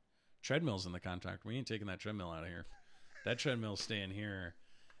contract. Treadmill's in the contract. We ain't taking that treadmill out of here. That treadmill's staying here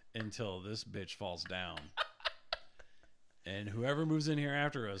until this bitch falls down. And whoever moves in here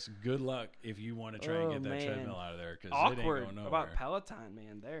after us, good luck if you want to try and get that man. treadmill out of there because it ain't Awkward going nowhere. about Peloton,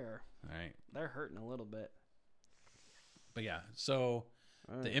 man. All right. They're hurting a little bit. But yeah, so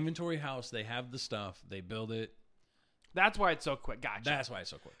All right. the inventory house, they have the stuff, they build it. That's why it's so quick. Gotcha. That's why it's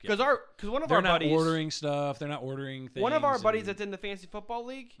so quick. Yeah. Because one of They're our not buddies, ordering stuff. They're not ordering things. one of our buddies that's in the fantasy football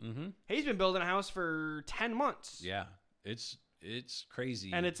league, Mm-hmm. he's been building a house for 10 months. Yeah, it's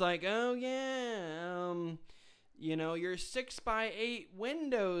crazy. And it's like, oh yeah, your 6x8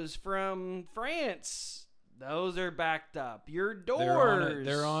 windows from France, Those are backed up. Your They're doors.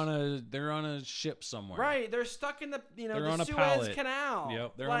 they're on a ship somewhere. Right. They're stuck in the They're the on a Suez pallet. Canal.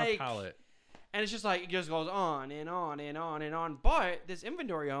 Yep, they're on a pallet. And it's just like it just goes on and on and on and on. But this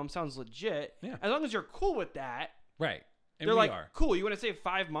inventory home sounds legit. Yeah. As long as you're cool with that. Right. And They're we like, are. cool, you want to save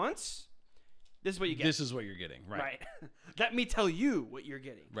 5 months? This is what you get. This is what you're getting. Right. Let me tell you what you're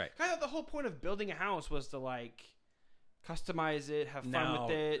getting. Right. I thought the whole point of building a house was to like customize it, have fun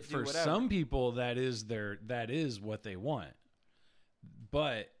with it, do for whatever. some people that is what they want.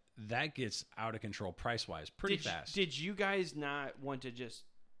 But that gets out of control price wise pretty fast. Did you guys not want to just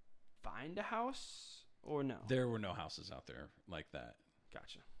find a house or no? There were no houses out there like that.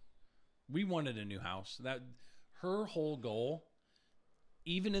 Gotcha. We wanted a new house. That her whole goal,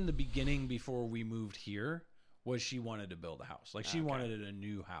 even in the beginning before we moved here, was she wanted to build a house. Like she wanted a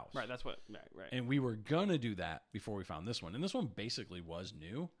new house. Right, that's what right. And we were gonna do that before we found this one. And this one basically was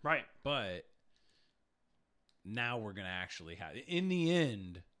new. Right. But now we're gonna actually have in the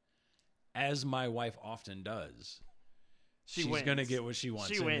end, as my wife often does, she's gonna get what she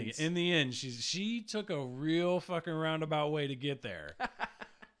wants. She wins. In the end, she took a real fucking roundabout way to get there.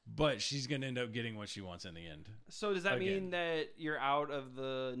 But she's going to end up getting what she wants in the end. So does that mean that you're out of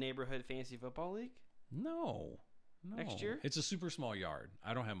the neighborhood fantasy football league? No. Next year? It's a super small yard.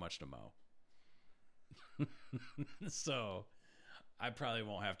 I don't have much to mow. So I probably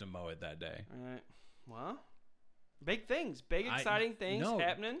won't have to mow it that day. All right. Well, big things. Big, exciting things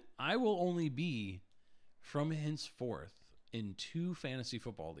happening. I will only be, from henceforth, in 2 fantasy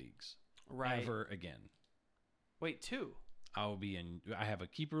football leagues. Right. Ever again. Wait, 2? I have a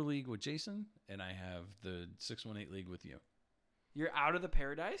keeper league with Jason, and I have the 618 league with you. You're out of the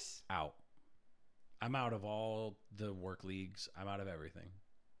paradise? Out. I'm out of all the work leagues. I'm out of everything.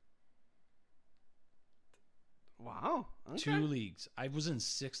 Wow. Okay. 2 leagues. I was in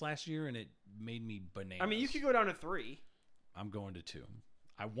 6 last year, and it made me bananas. I mean, you could go down to 3. I'm going to 2.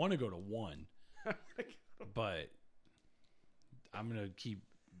 I want to go to 1, but I'm going to keep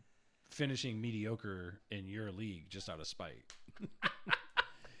finishing mediocre in your league just out of spite.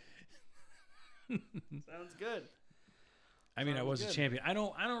 Sounds good. I mean, I was a champion. I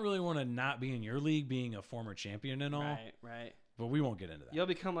don't really want to not be in your league, being a former champion and all. Right. But we won't get into that. You'll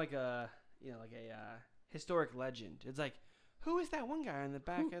become like a historic legend. It's like, who is that one guy on the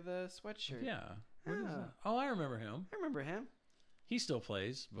back of the sweatshirt? Yeah. What is that? Oh, I remember him. I remember him. He still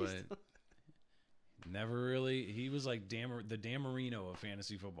plays, but never really. He was like the Dan Marino of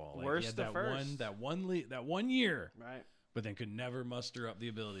fantasy football. Like Worst he had the that first. that one year, Right. but then could never muster up the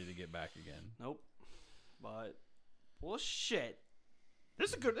ability to get back again. Nope. But well, shit.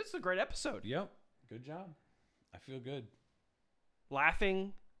 This is a great episode. Yep. Good job. I feel good.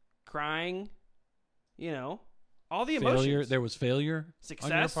 Laughing, crying, all the Failure. emotions. There was failure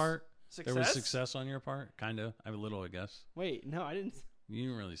Success on your part. Success. There was success on your part. Kind of. I have a little, I guess. Wait, no, I didn't. You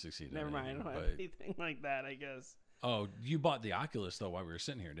didn't really succeed. Never in mind. I anything, don't have but- anything like that, I guess. Oh, you bought the Oculus though while we were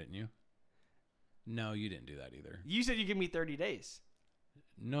sitting here, didn't you? No, you didn't do that either. You said you give me 30 days.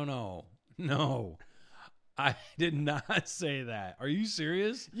 No. I did not say that. Are you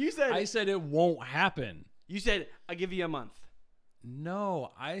serious? You said I said it won't happen. You said I'll give you a month.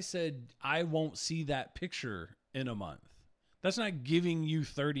 No, I said I won't see that picture in a month. That's not giving you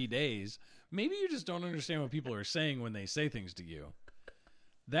 30 days. Maybe you just don't understand what people are saying when they say things to you.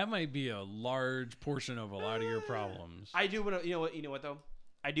 That might be a large portion of a lot of your problems. I do want to. You know what though?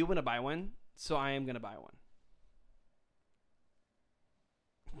 I do want to buy one, so I am gonna buy one.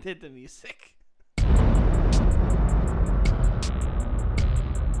 Did the music?